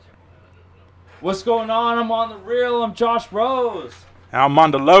What's going on? I'm on the reel. I'm Josh Rose. I'm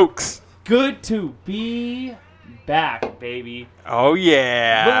on the Lokes. Good to be back, baby. Oh,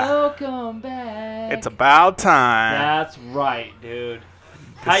 yeah. Welcome back. It's about time. That's right, dude.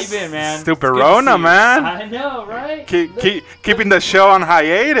 How you been, man? Stupid Rona, man. I know, right? Keeping the show on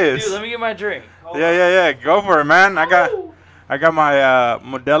hiatus. Dude, let me get my drink. Hold on. Yeah. Go for it, man. I got my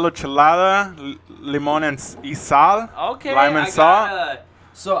Modelo Chelada, limon and sal. Okay. Lime and salt.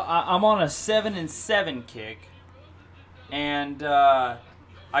 So I'm on a 7-7 kick, and I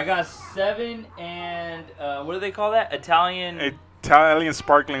got 7 and what do they call that? Italian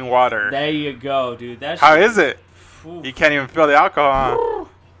sparkling water. There you go, dude. How is it? Oof. You can't even feel the alcohol. Huh?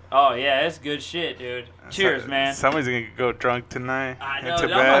 Oh yeah, it's good shit, dude. Cheers, man. Somebody's gonna go drunk tonight. I know. I'm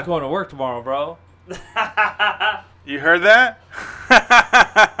not going to work tomorrow, bro. You heard that?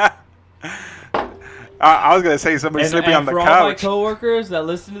 I was gonna say somebody's sleeping on the couch. For all my coworkers that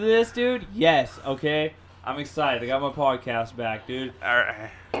listen to this, dude, yes, okay. I'm excited. I got my podcast back, dude. All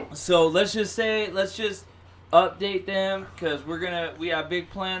right. So let's just update them because we have big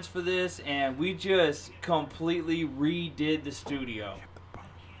plans for this, and we just completely redid the studio.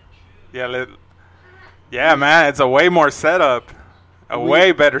 Yeah, man, it's a way more setup,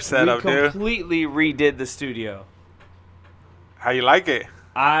 way better setup, dude. We completely redid the studio. How you like it?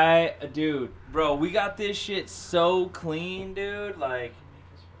 Bro, we got this shit so clean, dude. Like,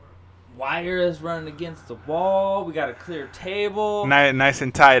 wire is running against the wall. We got a clear table. Nice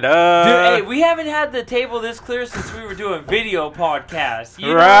and tied up. Dude, hey, we haven't had the table this clear since we were doing video podcasts. You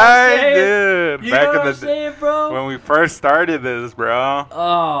know right, what I'm saying? dude. You know what I'm saying, bro? When we first started this, bro.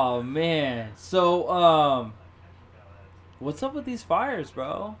 Oh, man. So, what's up with these fires,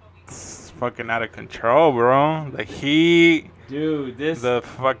 bro? It's fucking out of control, bro. The heat. Dude, the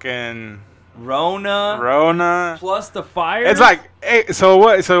fucking Rona plus the fire. It's like, hey, so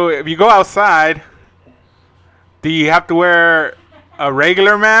what? So if you go outside, do you have to wear a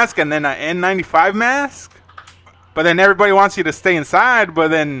regular mask and then an N95 mask? But then everybody wants you to stay inside. But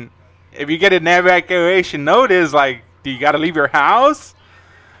then if you get an evacuation notice, like, do you got to leave your house?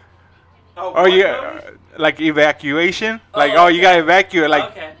 Oh, like evacuation? Like, okay. You got to evacuate.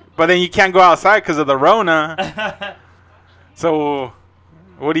 Like, okay. But then you can't go outside because of the Rona. So,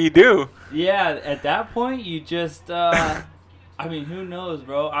 what do? Yeah, at that point, you just, I mean, who knows,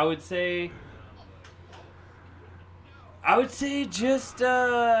 bro? I would say just,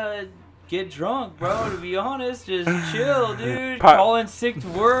 get drunk, bro, to be honest. Just chill, dude. Call in sick to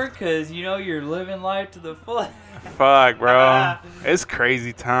work because, you're living life to the full. Fuck, bro. It's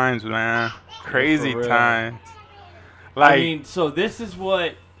crazy times, man. Crazy times. Like, I mean, so this is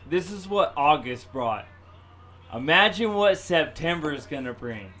what August brought. Imagine what September is gonna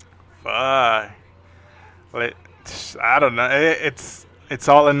bring. Fuck. I don't know. It's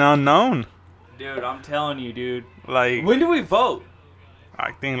all an unknown. Dude, I'm telling you, dude. Like, when do we vote?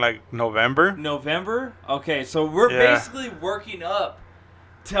 I think like November. November? Okay, so we're basically working up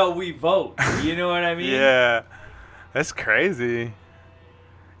till we vote. You know what I mean? Yeah. That's crazy.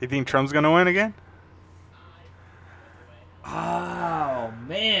 You think Trump's gonna win again? Oh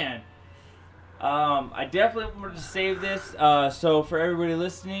man. I definitely wanted to save this. So for everybody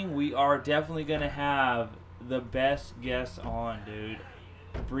listening, we are definitely gonna have the best guests on, dude.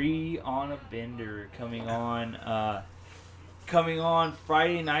 Brianna Bender coming on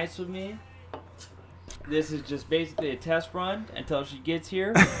Friday nights with me. This is just basically a test run until she gets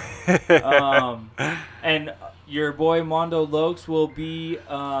here. And your boy Mondo Lokes will be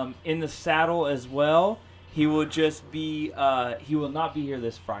in the saddle as well. He will just be he will not be here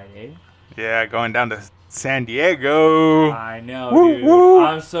this Friday. Yeah, going down to San Diego. I know, woo, dude. Woo.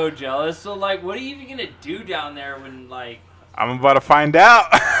 I'm so jealous. So, like, what are you even going to do down there when, like... I'm about to find out.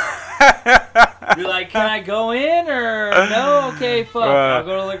 You're like, can I go in or no? Okay, fuck. I'll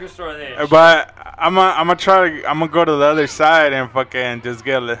go to the liquor store then. But I'm gonna go to the other side and fucking just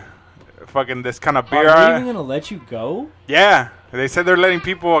get fucking this kind of beer. Are they even going to let you go? Yeah. They said they're letting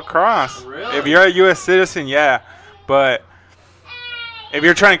people across. Really? If you're a U.S. citizen, yeah. But if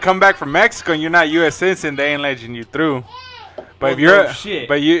you're trying to come back from Mexico and you're not a U.S. citizen, they ain't letting you through. But if you're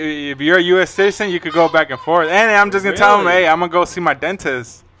a U.S. citizen, you could go back and forth. And I'm just gonna tell them, hey, I'm gonna go see my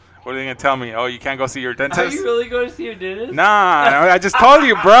dentist. What are they gonna tell me? Oh, you can't go see your dentist? Are you really going to see your dentist? Nah, I just told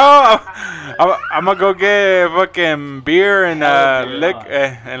you, bro. I'm gonna go get fucking beer and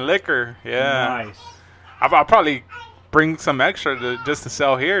liquor. Yeah. Nice. I'll probably bring some extra just to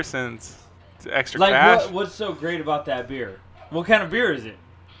sell here since it's extra cash. What's so great about that beer? What kind of beer is it?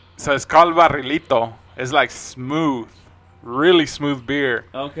 So it's called Barrilito. It's like smooth, really smooth beer.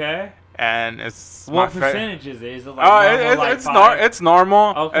 Okay. And it's what percentage is it? Is it like it's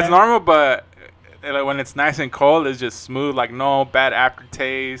normal. Okay. It's normal, but like when it's nice and cold, it's just smooth, like no bad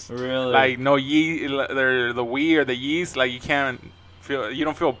aftertaste. Really? Like no yeast, the wheat or the yeast. Like you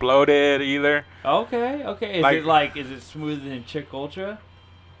don't feel bloated either. Okay. Is it smoother than Chick Ultra?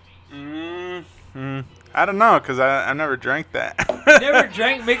 I don't know, cause I never drank that. You never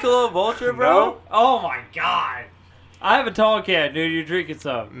drank Michelob Ultra, bro? No. Oh my god. I have a tall can, dude. You're drinking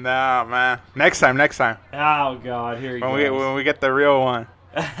some. Nah, man. Next time. Oh god, here you go. When we get the real one.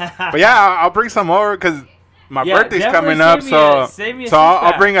 But yeah, I'll bring some over because my birthday's coming up, so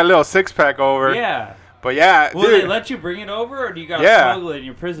I'll bring a little 6-pack over. Yeah. But yeah, will they let you bring it over, or do you gotta smuggle it in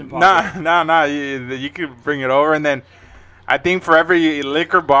your prison pocket? Nah. You could bring it over, and then I think for every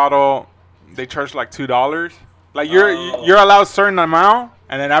liquor bottle, they charge like $2. Like you're allowed a certain amount,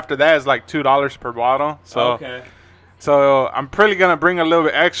 and then after that it's like $2 per bottle. So So I'm probably gonna bring a little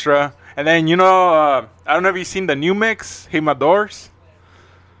bit extra, and then I don't know if you've seen the new mix Jimadors.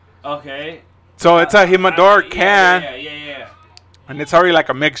 Okay. So it's a Jimador can. Yeah. And it's already like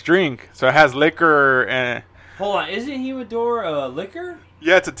a mixed drink. So it has liquor and... Hold on. Isn't Jimador liquor?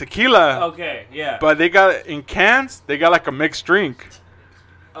 Yeah, it's a tequila. Okay, yeah. But they got it in cans. They got like a mixed drink.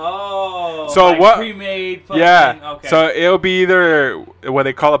 Oh. So like what? Pre-made fucking... Yeah. Okay. So it'll be either what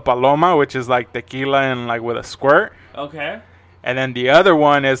they call a paloma, which is like tequila and like with a squirt. Okay. And then the other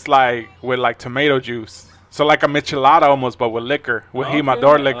one is like with like tomato juice. So like a michelada almost, but with liquor. With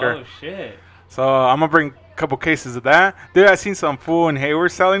Jimador liquor. Oh, shit. So I'm going to bring a couple cases of that. Dude, I seen some fool in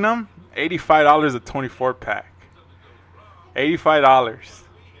Hayward selling them. $85 a 24-pack. $85.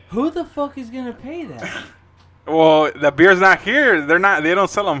 Who the fuck is going to pay that? Well, the beer's not here. They don't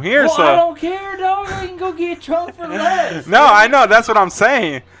sell them here. Well, so I don't care, dog. I can go get drunk for less. No, I know. That's what I'm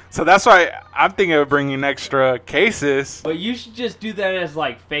saying. So that's why I'm thinking of bringing extra cases. But you should just do that as,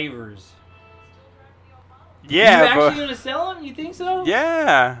 like, favors. Yeah, you actually going to sell them? You think so?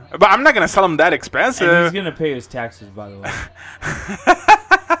 Yeah. But I'm not going to sell them that expensive. And he's going to pay his taxes, by the way.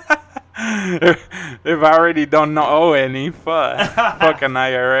 if I already don't owe any, fucking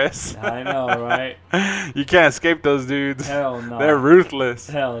IRS. I know, right? You can't escape those dudes. Hell no. They're ruthless.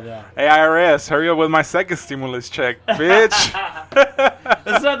 Hell no. Hey, IRS, hurry up with my second stimulus check, bitch.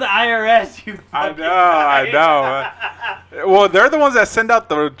 That's not the IRS, you fucking I know. Well, they're the ones that send out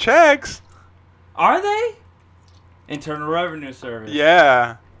the checks. Are they? Internal Revenue Service.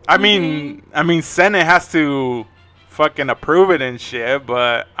 Yeah. I mean, Senate has to fucking approve it and shit,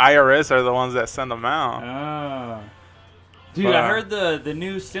 but IRS are the ones that send them out. Oh. Dude, I heard the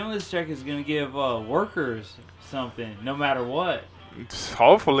new stimulus check is going to give workers something, no matter what.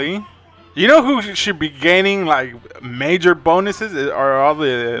 Hopefully. You know who should be gaining, like, major bonuses? Are all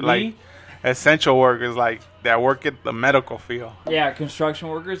the, like, essential workers, like, that work at the medical field. Yeah, construction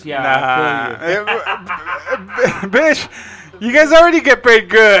workers? Yeah, I feel you. Bitch, you guys already get paid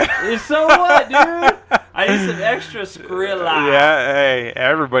good. So what, dude? I need some extra Skrilla. Yeah, hey,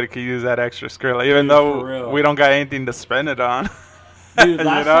 everybody could use that extra Skrilla, even though we don't got anything to spend it on. Dude,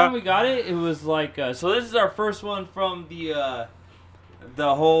 last time we got it, it was like, so this is our first one from the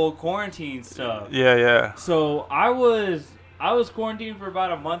whole quarantine stuff. Yeah. So I was quarantined for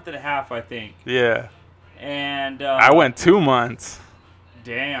about a month and a half, I think. Yeah. And I went 2 months.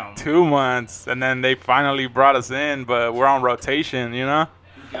 Damn. 2 months, and then they finally brought us in, but we're on rotation, you know?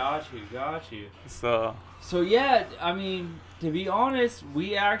 Got you. So yeah, I mean, to be honest,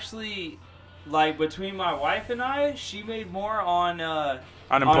 we actually, like, between my wife and I, she made more on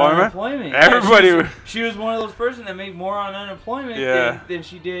unemployment. Everybody. Yeah, she was one of those persons that made more on unemployment than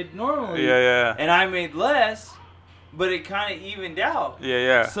she did normally. Yeah. And I made less, but it kind of evened out.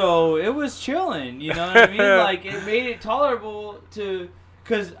 Yeah. So it was chilling, you know what I mean? Like, it made it tolerable to,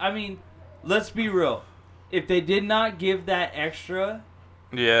 because, I mean, let's be real. If they did not give that extra,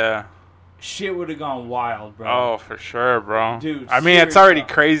 shit would have gone wild, bro. Oh, for sure, bro. Dude, I mean, it's already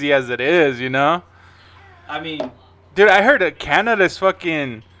crazy as it is, you know? I mean, dude, I heard that Canada's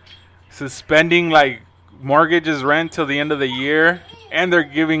fucking suspending, like, mortgages rent till the end of the year, and they're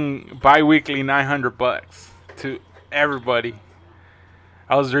giving bi-weekly $900 to everybody.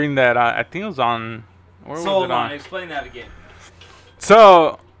 I was reading that. I think it was on. Where was it on? Explain that again.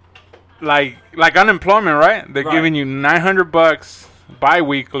 So, like unemployment, right? They're giving you $900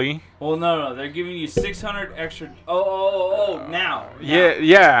 bi-weekly. Well, no, they're giving you $600 extra. Now.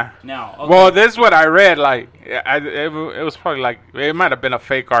 Yeah. Now. Okay. Well, this is what I read. Like, it was probably like it might have been a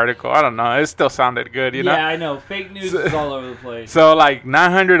fake article. I don't know. It still sounded good, you know. Yeah, I know. Fake news is all over the place. So like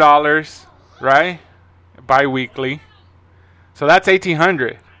 $900, right? Bi-weekly. So that's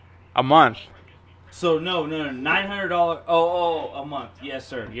 $1,800 a month. So no, $900. A month. Yes,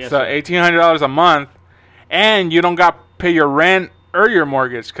 sir. So $1,800 a month, and you don't got to pay your rent or your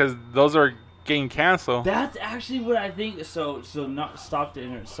mortgage because those are getting canceled. That's actually what I think. So not stop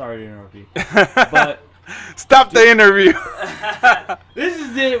the sorry to interrupt you, but stop the interview. This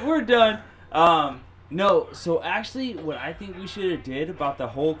is it. We're done. No. So actually, what I think we should have did about the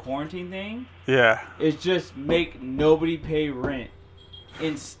whole quarantine thing, is just make nobody pay rent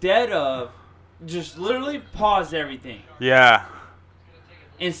instead of just literally pause everything. Yeah.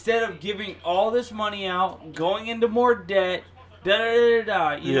 Instead of giving all this money out, going into more debt, you know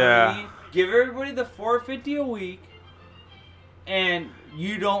what I mean? Give everybody the $450 a week, and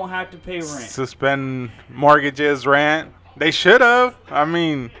you don't have to pay rent. Suspend mortgages, rent. They should have. I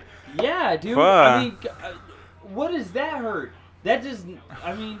mean, yeah, dude. I mean, what does that hurt? That just,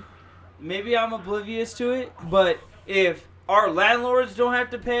 I mean, maybe I'm oblivious to it, but if our landlords don't have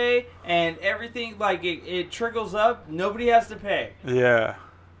to pay and everything, like, it trickles up, nobody has to pay. Yeah.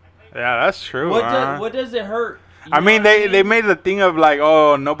 Yeah, that's true. What does it hurt? I mean, they made the thing of like,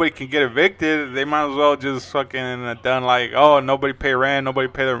 oh, nobody can get evicted. They might as well just fucking done like, oh, nobody pay rent, nobody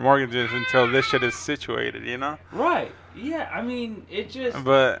pay their mortgages until this shit is situated, you know? Right. Yeah, I mean, it just...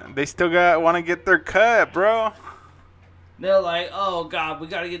 But they still want to get their cut, bro. They're like, oh, God, we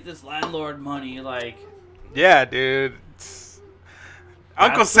got to get this landlord money, like... Yeah, dude.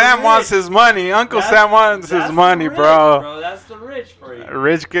 Uncle Sam wants his money. Uncle Sam wants his money, bro. That's the rich for you.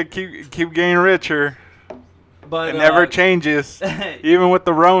 Rich keep getting richer. But it never changes, even with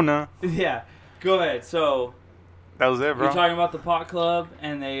the Rona. Yeah. Go ahead. So that was it, bro. You're talking about the pot club,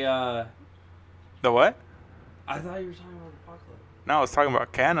 and they. The what? I thought you were talking about the pot club. No, I was talking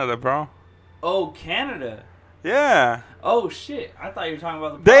about Canada, bro. Oh, Canada. Yeah. Oh shit! I thought you were talking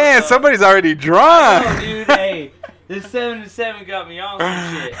about the pot Damn, club. somebody's already drunk. Oh, dude. Hey, this 7-7 got me on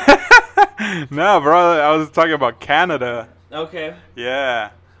some shit. No, bro. I was talking about Canada. Okay.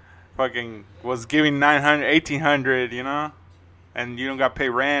 Yeah. Fucking was giving $900, $1,800, you know, and you don't got to pay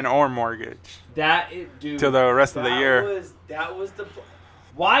rent or mortgage. Dude. Till the rest of the year. That was the.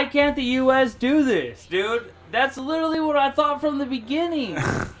 Why can't the U.S. do this, dude? That's literally what I thought from the beginning.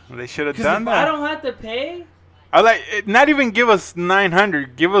 They should have done that. I don't have to pay. I like not even give us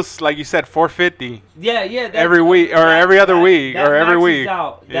 $900. Give us, like you said, $450. Yeah. Every week or every other week or every week.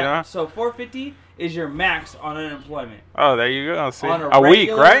 Out. You know? So $450 is your max on unemployment. Oh, there you go. See, on a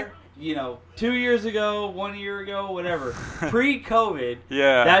week, right? 2 years ago, 1 year ago, whatever. Pre-COVID.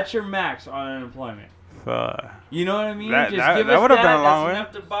 Yeah. That's your max on unemployment. You know what I mean? That would have been a long way.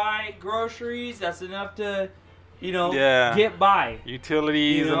 That's enough to buy groceries. That's enough to, get by.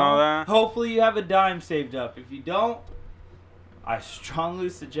 Utilities and all that. Hopefully you have a dime saved up. If you don't, I strongly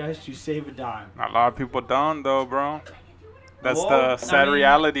suggest you save a dime. A lot of people don't, though, bro. That's the sad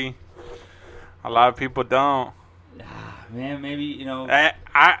reality. A lot of people don't. Man, maybe, that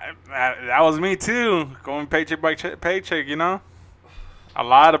was me, too. Going paycheck by paycheck, you know? A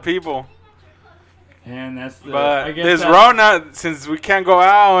lot of people. And that's the... But this Rona, since we can't go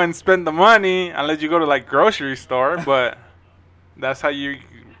out and spend the money unless you go to, like, grocery store, but that's how you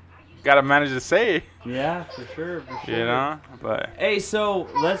got to manage to save. Yeah, for sure. You know? But hey, so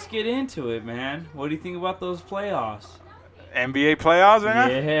let's get into it, man. What do you think about those playoffs? NBA playoffs right now?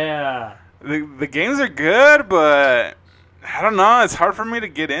 Yeah. The games are good, but I don't know. It's hard for me to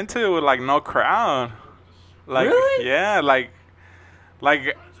get into it with, like, no crowd. Like, really? Yeah, like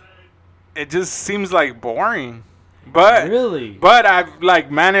it just seems like boring. But really? But I've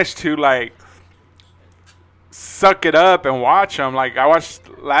like managed to like suck it up and watch them. Like I watched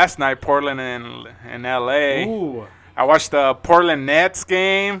last night Portland in LA. Ooh. I watched the Portland Nets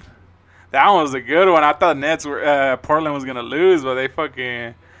game. That one was a good one. I thought Portland was gonna lose, but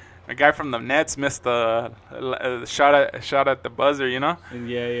the guy from the Nets missed the shot at the buzzer, you know?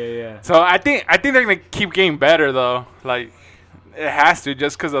 Yeah. So I think they're gonna keep getting better though. Like it has to,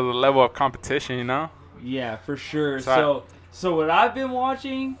 just because of the level of competition, you know? Yeah, for sure. So what I've been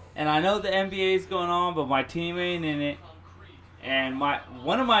watching, and I know the NBA is going on, but my team ain't in it. And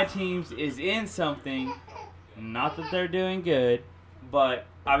one of my teams is in something. Not that they're doing good, but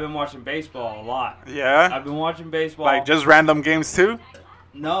I've been watching baseball a lot. Yeah? I've been watching baseball. Like just random games too?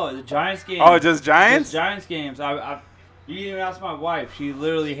 No, the Giants games. Oh, just Giants? Just Giants games. You can even ask my wife. She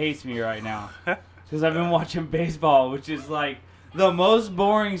literally hates me right now. Because I've been watching baseball, which is like the most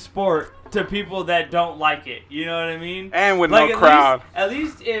boring sport to people that don't like it. You know what I mean? And with no crowd. At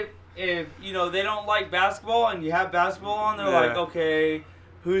least if they don't like basketball and you have basketball on, they're like, okay,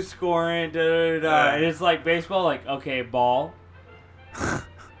 who's scoring? Yeah. And it's like baseball, like, okay, ball.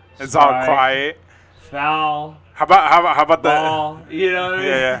 It's strike, all quiet. Foul. How about ball, the? You know what I mean?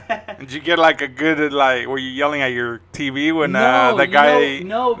 Yeah. Did you get like a good like? Were you yelling at your TV when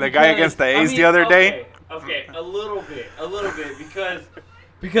the guy against the A's the other day? Okay, a little bit, because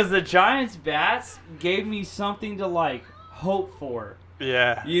because the Giants bats gave me something to like hope for.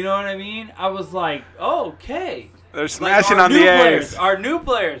 Yeah. You know what I mean? I was like, oh, okay. They're smashing on the A's. Our new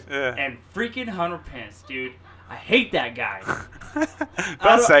players. Yeah. And freaking Hunter Pence, dude. I hate that guy.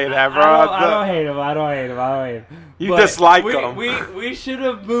 Don't say that, bro. I don't hate him. You dislike him. We should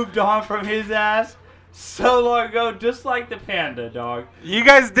have moved on from his ass so long ago, just like the panda, dog. You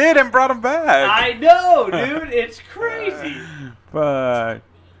guys did and brought him back. I know, dude. It's crazy. But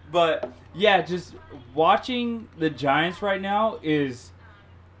yeah, just watching the Giants right now is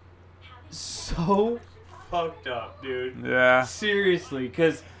so fucked up, dude. Yeah. Seriously,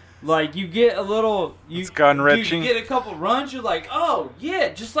 because like you get a little, it's gun-wrenching. You get a couple runs, you're like, oh yeah,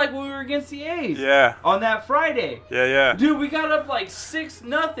 just like when we were against the A's. Yeah. On that Friday. Yeah. Dude, we got up like 6-0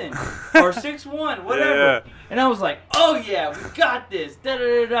 or 6-1, whatever. Yeah. And I was like, oh yeah, we got this. Da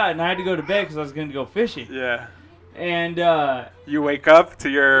da da da. And I had to go to bed because I was gonna go fishing. Yeah. And you wake up to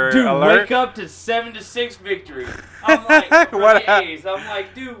your dude, alert? wake up to 7-6 victory. I'm like, for the A's. I'm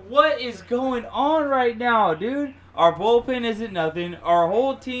like, dude, what is going on right now, dude? Our bullpen isn't nothing. Our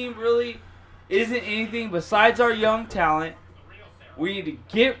whole team really isn't anything besides our young talent. We need to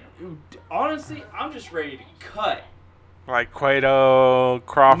get. Honestly, I'm just ready to cut. Like Cueto,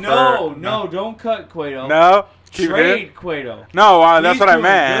 Crawford. No, don't cut Cueto. No. Trade Cueto. No, that's what I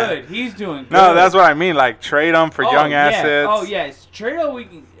meant. He's doing good. No, that's what I mean. Like trade them for young assets. Oh yes, Cueto we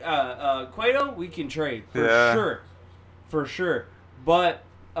can. Cueto we can trade for sure. But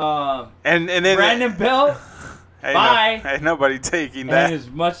and then Brandon Belt. Bye. Ain't nobody taking that. And as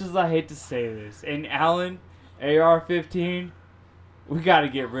much as I hate to say this, and Allen, AR-15, we got to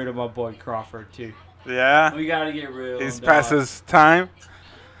get rid of my boy Crawford too. Yeah. We got to get rid of him. He's past his time.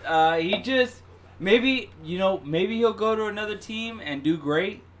 He just. Maybe he'll go to another team and do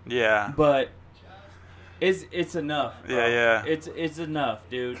great. Yeah. But it's enough. Bro. Yeah. It's enough,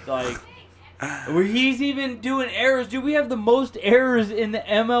 dude. Like he's even doing errors, dude. We have the most errors in the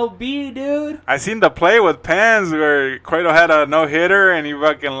MLB, dude. I seen the play with Pens where Cueto had a no-hitter and he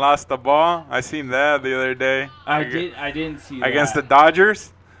fucking lost the ball. I seen that the other day. I didn't see that. Against the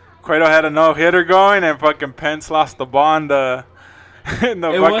Dodgers. Cueto had a no-hitter going and fucking Pence lost the ball in the fucking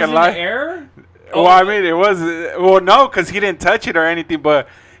line. It wasn't an error? Well, I mean, it was... Well, no, because he didn't touch it or anything, but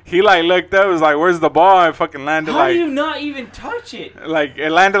he, like, looked up, was like, where's the ball? And fucking landed, How do you not even touch it? Like, it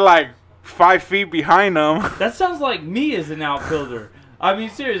landed, like, 5 feet behind him. That sounds like me as an outfielder. I mean,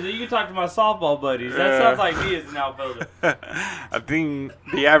 seriously, you can talk to my softball buddies. That sounds like me as an outfielder. I think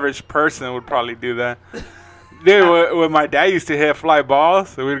the average person would probably do that. Dude, when my dad used to hit fly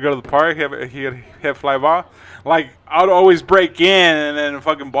balls, so we'd go to the park, he'd hit fly ball. Like, I'd always break in, and then the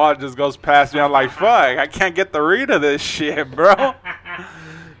fucking ball just goes past me. I'm like, fuck, I can't get the read of this shit, bro.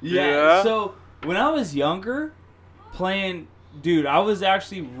 Yeah, so when I was younger, playing, dude, I was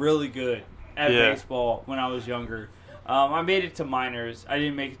actually really good at baseball when I was younger. I made it to minors. I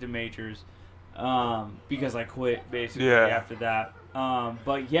didn't make it to majors because I quit, basically, after that.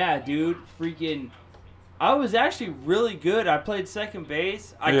 But, yeah, dude, freaking... I was actually really good. I played second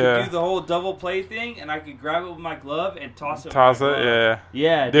base. I could do the whole double play thing, and I could grab it with my glove and toss it.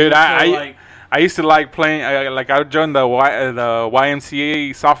 Yeah, dude. I used to like playing. I joined the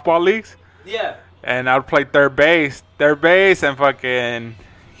YMCA softball leagues. Yeah. And I would play third base, and fucking.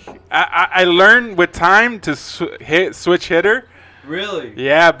 I learned with time to switch hitter. Really?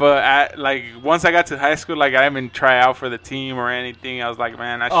 Yeah, but once I got to high school, like I didn't try out for the team or anything. I was like,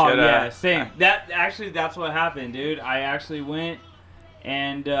 man, I should. Oh yeah, same. That's what happened, dude. I actually went,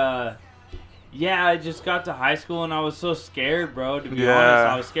 and I just got to high school and I was so scared, bro. To be honest,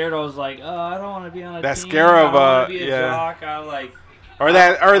 I was scared. I was like, oh, I don't want to be on a team. Scare of I don't want to be a jock. I like. Or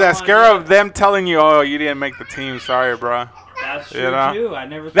that scare of them telling you, oh, you didn't make the team. Sorry, bro. That's true too. I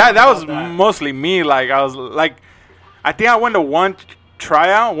never. That was mostly me. Like I was like. I think I went to one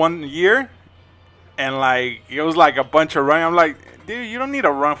tryout 1 year, and, like, it was, like, a bunch of running. I'm like, dude, you don't need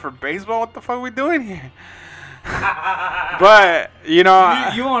to run for baseball. What the fuck are we doing here? But, you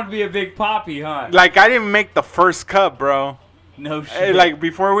know. You want to be a big poppy, huh? Like, I didn't make the first cut, bro. No shit. Like,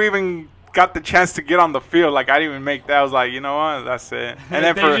 before we even got the chance to get on the field, like, I didn't even make that. I was like, you know what? That's it. And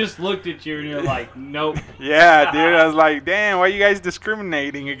then they just looked at you, and you're like, nope. Yeah, dude. I was like, damn, why are you guys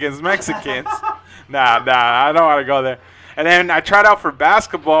discriminating against Mexicans? Nah, I don't want to go there. And then I tried out for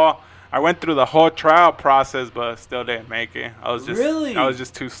basketball. I went through the whole trial process, but still didn't make it. I was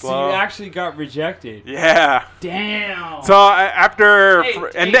just too slow. So you actually got rejected. Yeah. Damn. So after,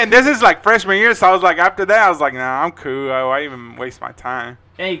 then this is like freshman year. So I was like, after that, I was like, nah, I'm cool. Why even waste my time?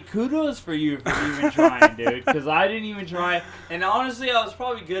 Hey, kudos for you for even trying, dude. Because I didn't even try. And honestly, I was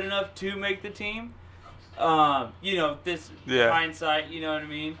probably good enough to make the team. This hindsight, you know what I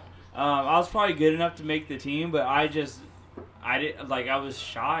mean? I was probably good enough to make the team, but I was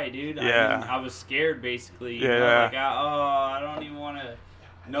shy, dude. Yeah. I was scared, basically. Yeah. I don't even want to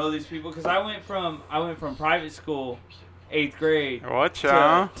know these people because I went from private school, 8th grade,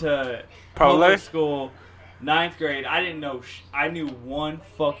 to public school, 9th grade. I didn't know. I knew one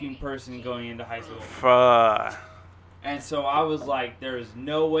fucking person going into high school. Fuck. And so I was like, there's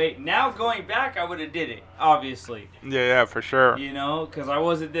no way. Now going back, I would have did it, obviously. Yeah, for sure. Because I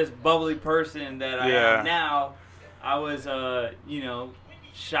wasn't this bubbly person that I am now. I was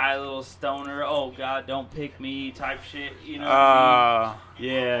shy little stoner. Oh God, don't pick me type shit. You know what I mean?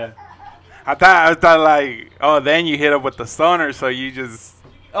 Yeah. I thought like, then you hit up with the stoner, so you just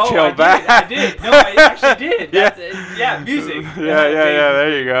chill back. I did. No, I actually did. Music. Yeah.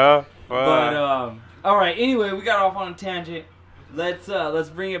 There you go. But all right. Anyway, we got off on a tangent. Let's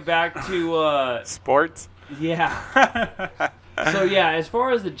bring it back to sports. Yeah. So yeah, as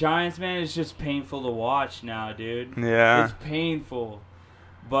far as the Giants, man, it's just painful to watch now, dude. Yeah. It's painful.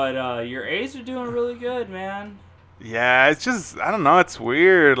 But your A's are doing really good, man. Yeah, it's just I don't know, it's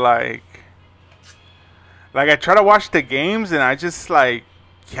weird. Like I try to watch the games and I just like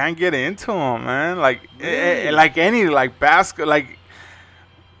can't get into them, man. Like really? Like any like basketball,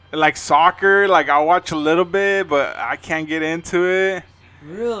 like soccer, like I watch a little bit, but I can't get into it.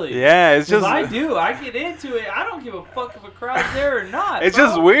 Really? Yeah, it's just I do. I get into it. I don't give a fuck if a crowd's there or not. It's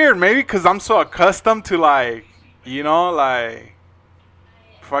just weird, maybe because I'm so accustomed to like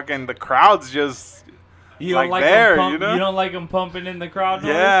fucking the crowd's just you don't like there, you don't like them pumping in the crowd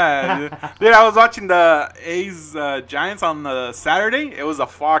noise? Yeah. Dude, I was watching the A's Giants on the Saturday. It was a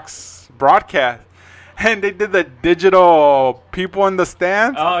Fox broadcast. And they did the digital people in the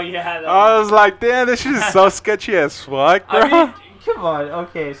stands. Oh, yeah. I was like, damn, this shit is so sketchy as fuck, bro. I mean, come on.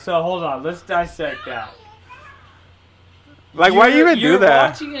 Okay, so hold on. Let's dissect that. Like, why you even do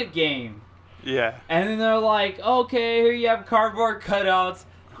that? You're watching a game. Yeah. And then they're like, okay, here you have cardboard cutouts.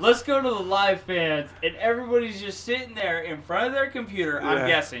 Let's go to the live fans. And everybody's just sitting there in front of their computer, I'm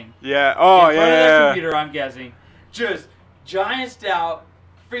guessing. Yeah. Oh, in front of their computer, I'm guessing. Just Giants out,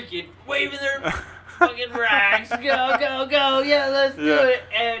 freaking waving their fucking rags. Go. Yeah, let's do it.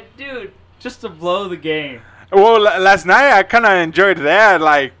 And, dude, just to blow the game. Well, last night I kind of enjoyed that.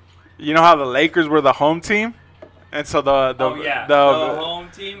 Like, you know how the Lakers were the home team? And so the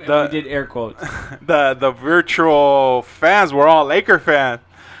home team, and we did air quotes. The virtual fans were all Laker fans.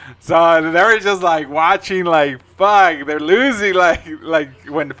 So they were just like watching, like, fuck, they're losing, like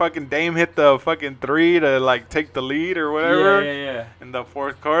when the fucking Dame hit the fucking 3 to like take the lead or whatever. Yeah. In the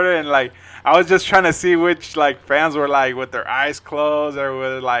fourth quarter, and like I was just trying to see which like fans were like with their eyes closed or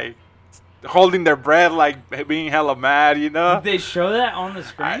with like holding their breath, like being hella mad, you know. Did they show that on the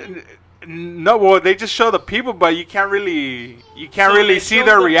screen? No, well, they just show the people, but you can't really see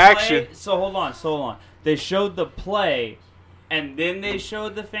their reaction. So hold on. They showed the play. And then they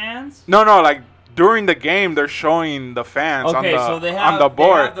showed the fans? No, like during the game, they're showing the fans on the board. They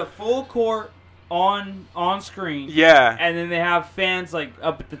have the full court on screen. Yeah. And then they have fans like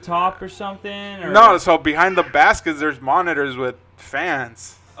up at the top or something? Or? No, so behind the baskets, there's monitors with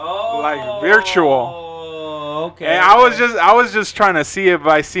fans. Oh. Like virtual. Oh, okay. And I was just trying to see if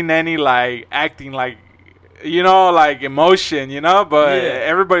I seen any like acting like, you know, like emotion, you know, but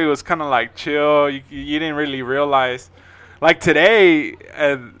everybody was kind of like chill. You didn't really realize. Like today,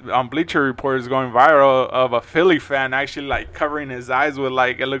 on Bleacher Report is going viral of a Philly fan actually like covering his eyes with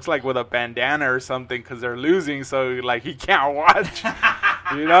like, it looks like with a bandana or something because they're losing, so like he can't watch.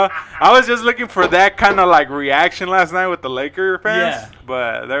 You know, I was just looking for that kind of like reaction last night with the Laker fans,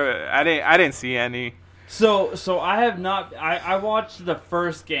 but I didn't see any. So I have not. I watched the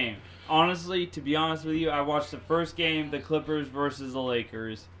first game. Honestly, to be honest with you, I watched the first game, the Clippers versus the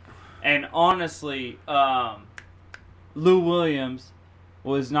Lakers, and honestly, Lou Williams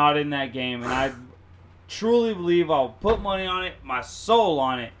was not in that game, and I truly believe, I'll put money on it, my soul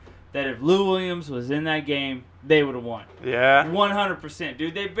on it, that if Lou Williams was in that game, they would have won. Yeah. 100%.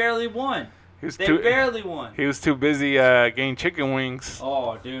 Dude, they barely won. Barely won. He was too busy getting chicken wings.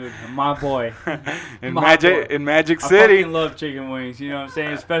 Oh, dude, my boy. in Magic City. I fucking love chicken wings, you know what I'm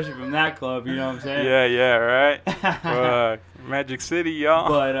saying? Especially from that club, you know what I'm saying? Yeah, right? Magic City, y'all.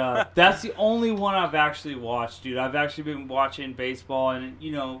 But that's the only one I've actually watched, dude. I've actually been watching baseball, and,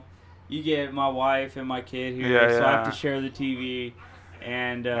 you know, you get my wife and my kid here, so I have to share the TV.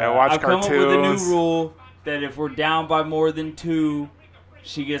 And I've come up with a new rule that if we're down by more than 2,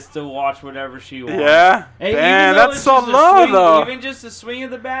 she gets to watch whatever she wants. Yeah? And damn, that's so low, though. Even just a swing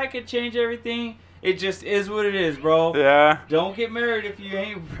of the bat could change everything. It just is what it is, bro. Yeah. Don't get married if you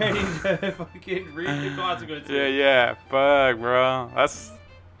ain't ready to fucking reap the consequences. Yeah. Fuck, bro.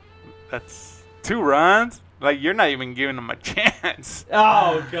 That's 2 runs. Like, you're not even giving them a chance.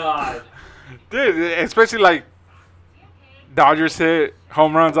 Oh, God. Dude, especially, like, Dodgers hit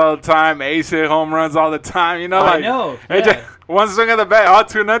home runs all the time. Ace hit home runs all the time. You know, like, I know. Yeah. Just, one swing of the bat, all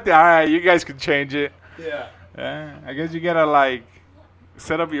 2-0. All right, you guys can change it. Yeah. I guess you gotta, like,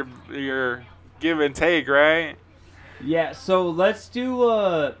 set up your give and take, right? Yeah, so let's do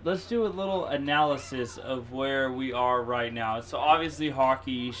a little analysis of where we are right now. So obviously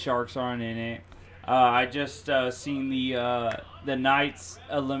hockey, Sharks aren't in it. I just seen the Knights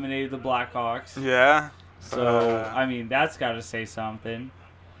eliminated the Blackhawks. Yeah. So I mean that's got to say something.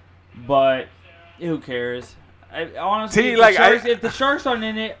 But who cares? Honestly, if the Sharks aren't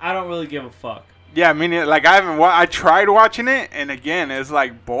in it, I don't really give a fuck. Yeah, I mean, like I tried watching it, and again, it's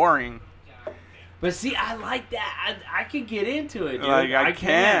like boring. But see, I like that. I can get into it, dude. Like I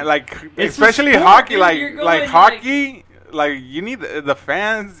can't. Like it's especially sport, hockey. Dude, Like hockey. Like you need the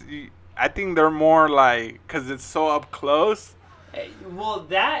fans. I think they're more like because it's so up close. Well,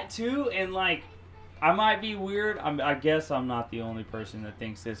 that too, and like I might be weird. I guess I'm not the only person that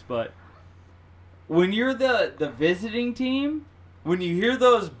thinks this, but when you're the visiting team, when you hear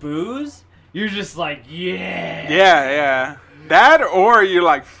those boos, you're just like, yeah. Yeah. That or you're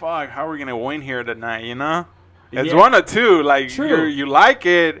like, fuck, how are we gonna win here tonight? You know, it's one or two. Like you like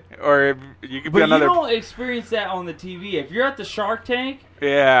it, or you could be another. But you don't experience that on the TV. If you're at the Shark Tank,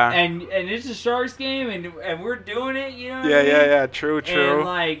 and it's a Sharks game, and we're doing it, you know. Yeah. True. And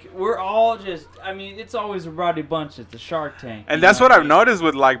like we're all just, I mean, it's always a rowdy bunch at the Shark Tank. And that's what I've noticed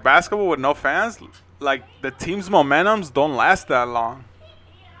with like basketball with no fans. Like the team's momentums don't last that long.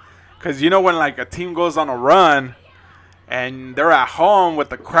 Cause you know when like a team goes on a run. And they're at home with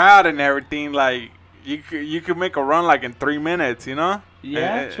the crowd and everything. Like you could make a run like in 3 minutes, you know?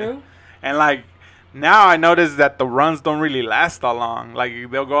 Yeah, true. And like now I notice that the runs don't really last that long. Like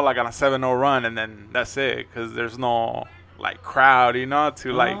they'll go like on a 7-0 run and then that's it, because there's no like crowd, you know,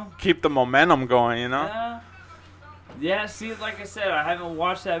 to like keep the momentum going, you know? Yeah. See, like I said, I haven't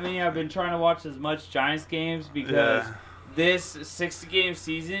watched that many. I've been trying to watch as much Giants games because this 60-game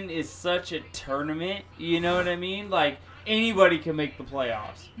season is such a tournament. You know what I mean? Like. Anybody can make the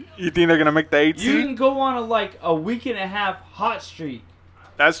playoffs. You think they're gonna make the 8 seed? You can go on a week and a half hot streak.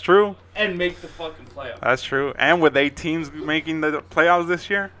 That's true. And make the fucking playoffs. That's true. And with 8 teams making the playoffs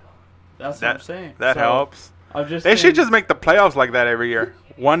this year, that's what I'm saying. That helps. They should just make the playoffs like that every year.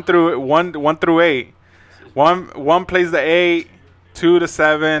 1 through 8. One plays the 8, 2 to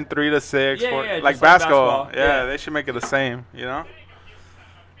 7, 3 to 6. Like basketball. Yeah, they should make it the same. You know.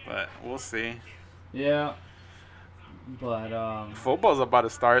 But we'll see. Yeah. But football's about to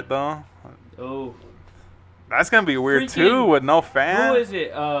start though. Oh, that's gonna be weird too with no fans. Who is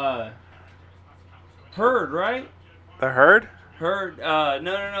it? Hurd, right? The Hurd? Hurd.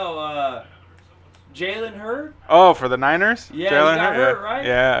 No. Jalen Hurd. Oh, for the Niners? Yeah, Jalen he got hurt, right?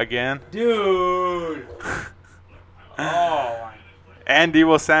 Yeah, again. Dude. And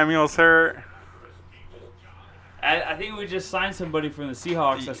Deebo Samuel's hurt. I think we just signed somebody from the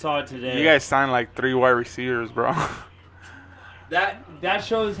Seahawks. I saw it today. You guys signed like 3 wide receivers, bro. That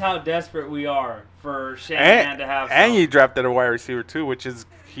shows how desperate we are for Shanahan to have. And you drafted a wide receiver too, which is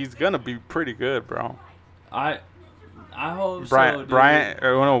he's gonna be pretty good, bro. I hope so.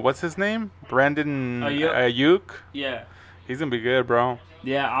 Dude. What's his name? Brandon Ayuk. Yeah. He's gonna be good, bro.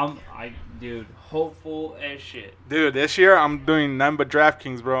 Yeah, dude, hopeful as shit. Dude, this year I'm doing none but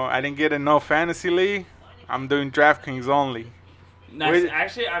DraftKings, bro. I didn't get in no fantasy league. I'm doing DraftKings only. Nice.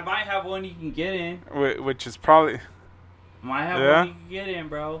 Actually, I might have one you can get in. Which is probably. Might have one you can get in,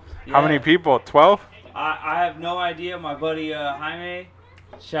 bro. Yeah. How many people? 12? I have no idea. My buddy Jaime,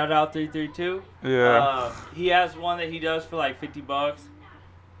 shout out 332. Yeah. He has one that he does for like $50.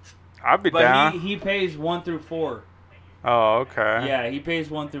 I'll be down. But he pays 1 through 4. Oh, okay. Yeah, he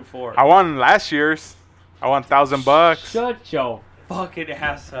pays 1 through 4. I won last year's. I won $1,000. Shut your fucking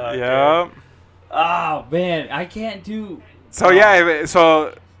ass up. Yeah. Oh man, I can't do. So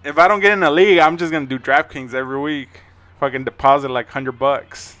if I don't get in the league, I'm just gonna do DraftKings every week. Fucking deposit like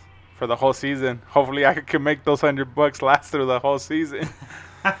 $100 for the whole season. Hopefully, I can make those $100 last through the whole season.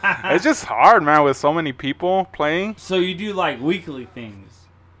 It's just hard, man, with so many people playing. So you do like weekly things.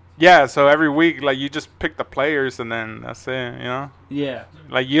 Yeah. So every week, like you just pick the players and then that's it. You know. Yeah.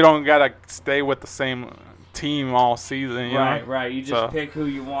 Like you don't gotta stay with the same team all season. You know? Right. You just pick who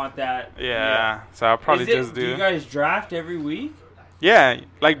you want that. Yeah. So I'll probably just do. Do you guys draft every week? Yeah.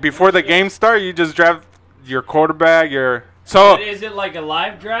 Like before the game start, you just draft your quarterback, your So but is it like a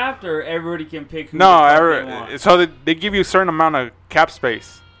live draft or everybody can pick who no, they want? so they give you a certain amount of cap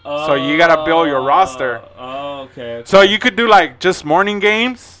space. So you gotta build your roster. Oh, okay. So you could do like just morning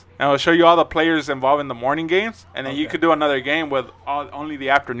games, and it'll show you all the players involved in the morning games, and then you could do another game with only the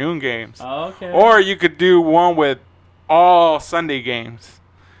afternoon games. Oh, okay. Or you could do one with all Sunday games,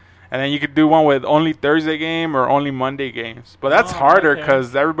 and then you could do one with only Thursday game or only Monday games. But that's harder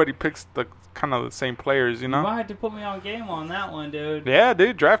because everybody picks the kind of the same players, you know. You might have to put me on game on that one, dude. Yeah,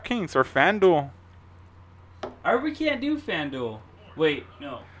 dude, DraftKings or FanDuel. We can't do FanDuel. Wait,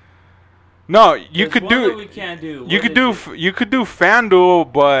 no. No, you could do. We can't do. You could do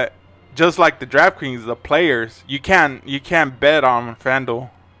FanDuel, but just like the DraftKings, the players, you can't bet on FanDuel.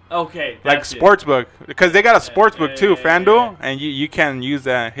 Okay. Like sportsbook, because they got a sportsbook too, FanDuel, and you can use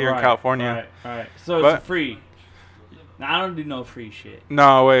that here in California. Right. So it's free. Now, I don't do no free shit.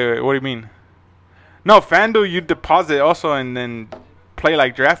 No, wait. What do you mean? No, FanDuel, you deposit also and then play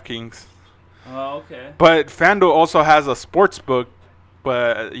like DraftKings. Oh, okay. But FanDuel also has a sports book,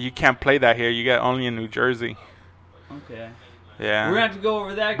 but you can't play that here. You get only in New Jersey. Okay. Yeah. We're gonna have to go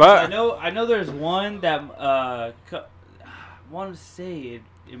over that. Cause I know there's one that I want to say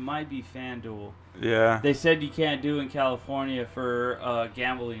it might be FanDuel. Yeah. They said you can't do in California for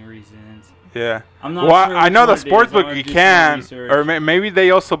gambling reasons. Yeah. I'm not sure. I know the sports book you can, or maybe they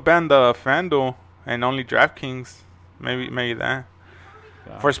also banned the FanDuel and only DraftKings. Maybe that.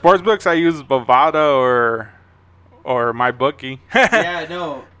 For sports books, I use Bovada or MyBookie. Yeah,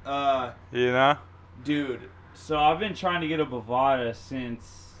 no. You know? Dude, so I've been trying to get a Bovada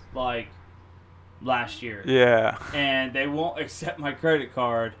since, like, last year. Yeah. And they won't accept my credit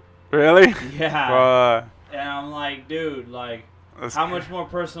card. Really? Yeah. And I'm like, dude, like, how much more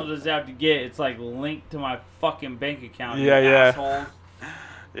personal does it have to get? It's, like, linked to my fucking bank account. Yeah. Assholes.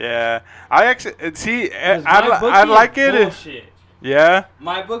 Yeah. I actually, see, I like it. Bullshit. Yeah?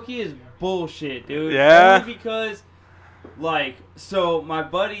 MyBookie is bullshit, dude. Yeah? Only because, like, so my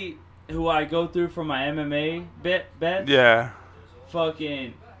buddy who I go through for my MMA bets. Yeah.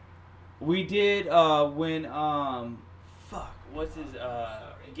 Fucking, we did, when, what's his,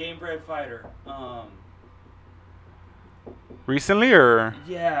 Game Bred Fighter, recently, or?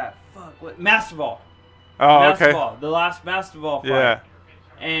 Yeah, what, Masvidal. Oh, okay. The last Masvidal fight. Yeah.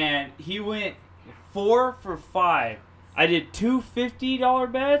 And he went 4 for 5. I did 2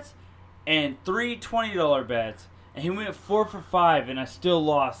 $50 bets and 3 $20 bets. And he went 4 for 5, and I still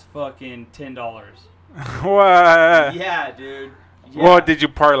lost fucking $10. What? Yeah, dude. Yeah. Well, did you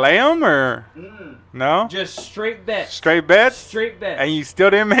parlay them, or? No? Just straight bets. Straight bets? Straight bets. And you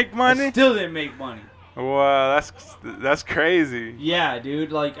still didn't make money? I still didn't make money. Wow, that's crazy. Yeah,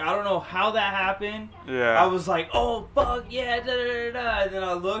 dude. Like, I don't know how that happened. Yeah. I was like, oh, fuck, yeah, da-da-da-da. And then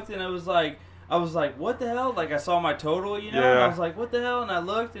I looked, and I was like, what the hell? Like, I saw my total, you know? Yeah. And I was like, what the hell? And I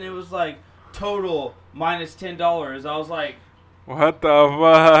looked, and it was like, total minus $10. I was like, what the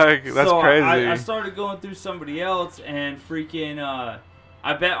fuck? That's crazy. I started going through somebody else, and freaking,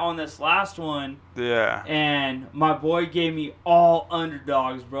 I bet on this last one. Yeah. And my boy gave me all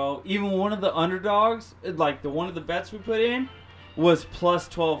underdogs, bro. Even one of the underdogs, like one of the bets we put in, was plus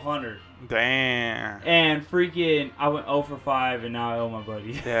 1,200. Damn. And freaking, I went 0 for 5, and now I owe my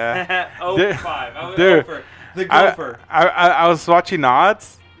buddy. Yeah. 0 for 5. I went 0 for the gopher. I was watching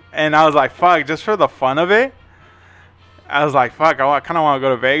odds, and I was like, fuck, just for the fun of it. I was like, fuck, I kind of want to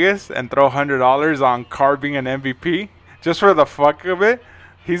go to Vegas and throw $100 on Carr being an MVP. Just for the fuck of it.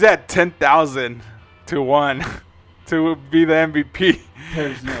 He's at 10,000 to 1 to be the MVP.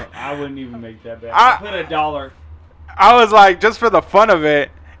 There's no, I wouldn't even make that bet. I put $1. I was like, just for the fun of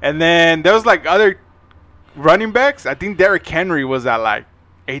it. And then there was like other running backs. I think Derrick Henry was at like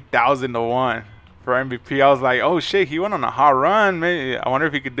 8,000 to 1 for MVP. I was like, oh shit, he went on a hot run. Maybe I wonder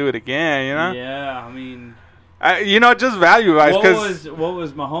if he could do it again. You know? Yeah, I mean, just value wise. What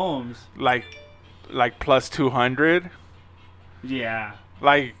was Mahomes? Like plus 200. Yeah.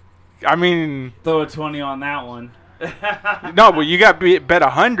 Like, I mean, throw a 20 on that one. No, but you got bet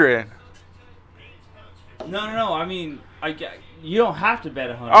 100. No. I mean, you don't have to bet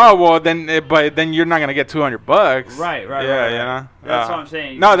 100. Oh well, then you're not gonna get $200. Right. Yeah, right. You know. That's what I'm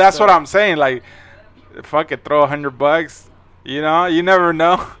saying. No, that's what I'm saying. Like, fuck it, throw $100. You know, you never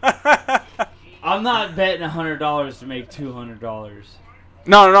know. I'm not betting $100 to make $200.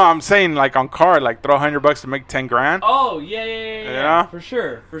 No, I'm saying like on card, like throw $100 to make $10,000. Oh yeah. You know? For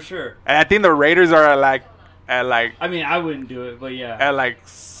sure. And I think the Raiders are at like. I mean, I wouldn't do it, but yeah. At like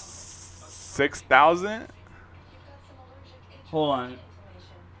 6,000. Hold on.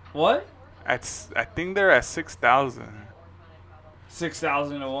 What? I think they're at 6,000.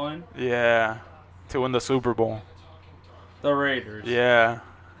 6,000 to 1. Yeah, to win the Super Bowl. The Raiders. Yeah.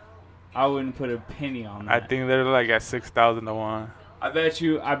 I wouldn't put a penny on that. I think they're like at 6,000 to 1. I bet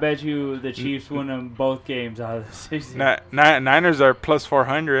you the Chiefs win them both games out of the season. Niners are plus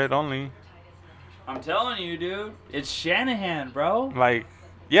 400 only. I'm telling you, dude. It's Shanahan, bro. Like,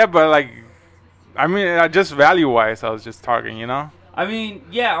 yeah, but like, I mean, just value-wise, I was just talking, you know? I mean,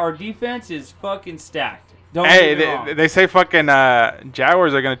 yeah, our defense is fucking stacked. Hey, they say fucking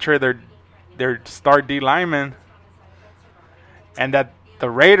Jaguars are going to trade their star D lineman. And that the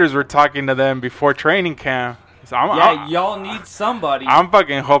Raiders were talking to them before training camp. So y'all need somebody. I'm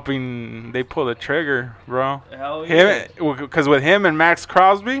fucking hoping they pull the trigger, bro. Hell yeah. Because with him and Max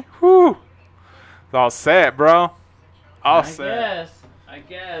Crosby, whew, it's all set, bro. All set. I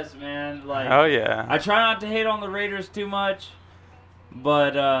guess, man. Like, hell yeah. I try not to hate on the Raiders too much,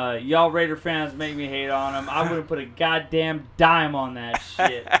 but y'all Raider fans make me hate on them. I wouldn't put a goddamn dime on that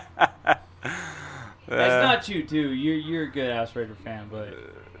shit. It's not you, too. You're a good-ass Raider fan, but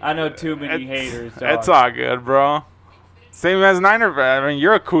I know too many haters. Dog. It's all good, bro. Same as Niner fan. I mean,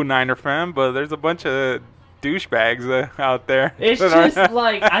 you're a cool Niner fan, but there's a bunch of douchebags out there. It's just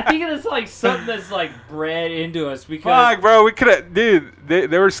like, I think it's like something that's like bred into us because. Fuck, bro, we could have, dude.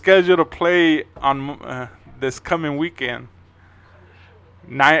 They were scheduled to play on this coming weekend.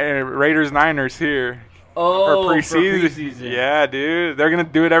 Raiders Niners here. Oh, for preseason. Yeah, dude, they're gonna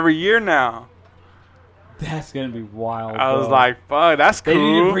do it every year now. That's gonna be wild. I was like, fuck, that's cool. They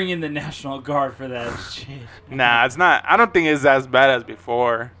need to bring in the National Guard for that shit. Nah, it's not. I don't think it's as bad as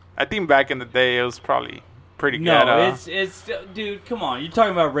before. I think back in the day it was probably pretty good. No, it's dude, come on. You're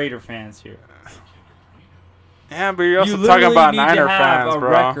talking about Raider fans here. Yeah, but you're also talking about Niner fans, bro. You need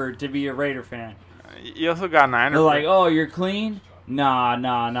to have a record to be a Raider fan. You also got Niner fans. They're like, oh, you're clean? Nah.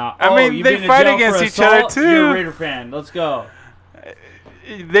 I mean, they fight against each other, too. You're a Raider fan. Let's go.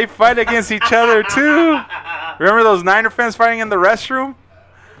 They fight against each other, too. Remember those Niner fans fighting in the restroom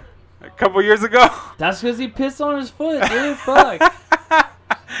a couple years ago? That's because he pissed on his foot, dude. Fuck.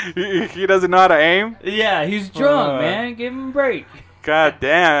 He doesn't know how to aim? Yeah, he's drunk, man. Give him a break. God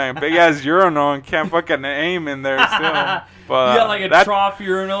damn. Big-ass urinal and can't fucking aim in there still. But you got like a trough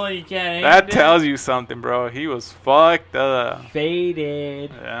urinal and you can't aim. That tells you something, bro. He was fucked up.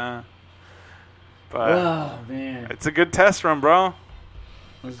 Faded. Yeah. But oh, man. It's a good test run, bro.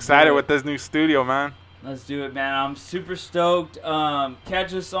 Excited with this new studio, man. Let's do it, man. I'm super stoked.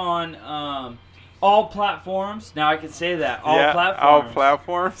 Catch us on all platforms. Now I can say that. All platforms. All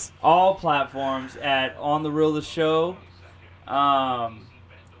platforms. All platforms at On The Real The Show. I'm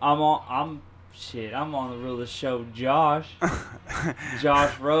on The Real The Show, Josh.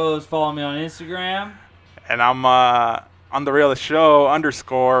 Josh Rose. Follow me on Instagram. And I'm On The Real The Show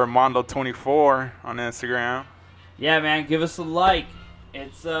 _ Mondo24 on Instagram. Yeah, man. Give us a like.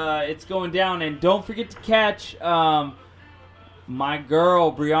 It's going down, and don't forget to catch my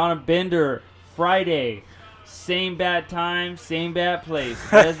girl Brianna Bender Friday, same bad time, same bad place.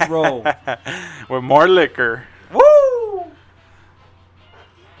 Let's roll with more liquor.